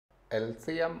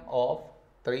LCM of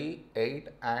 3, 8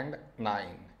 and 9.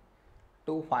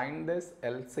 To find this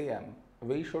LCM,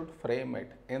 we should frame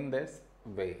it in this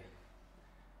way.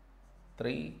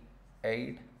 3,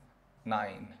 8,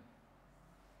 9.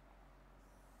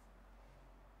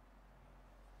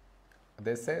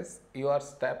 This is your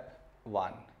step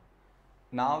 1.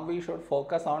 Now we should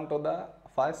focus on to the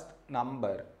first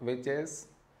number, which is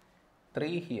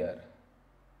 3 here.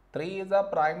 3 is a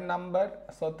prime number,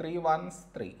 so 3 ones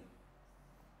 3.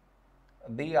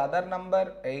 The other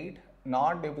number 8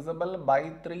 not divisible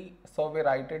by 3, so we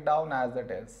write it down as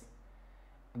it is.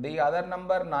 The other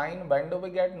number 9, when do we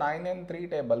get 9 in 3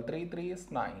 table? 3 3 is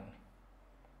 9.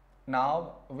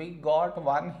 Now we got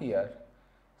 1 here.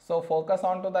 So focus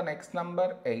on to the next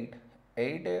number 8.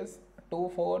 8 is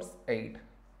 2 4s 8.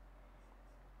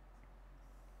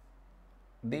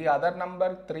 The other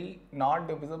number 3 not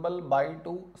divisible by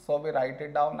 2, so we write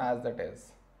it down as it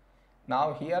is.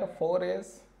 Now here 4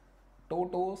 is 2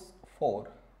 2s 4.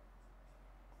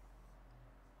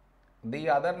 The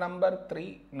other number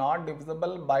 3 not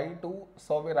divisible by 2,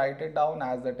 so we write it down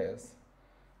as it is.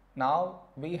 Now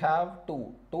we have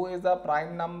 2. 2 is a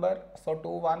prime number, so 2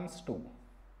 ones 2.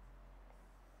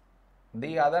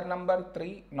 The other number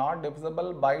 3 not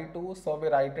divisible by 2, so we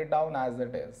write it down as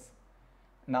it is.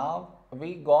 Now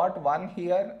we got 1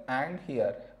 here and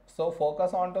here, so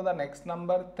focus on to the next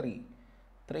number 3.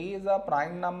 3 is a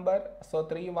prime number, so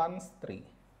 3 ones 3.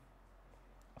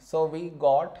 So we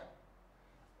got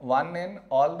 1 in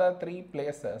all the 3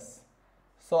 places.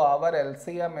 So our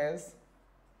LCM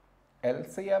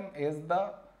is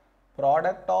the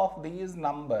product of these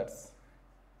numbers,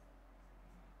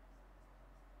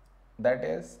 that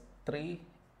is 3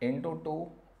 into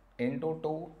 2 into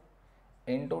 2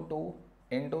 into 2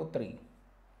 into 3.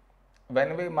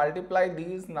 When we multiply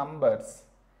these numbers,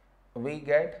 we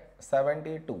get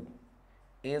 72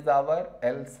 is our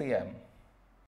LCM.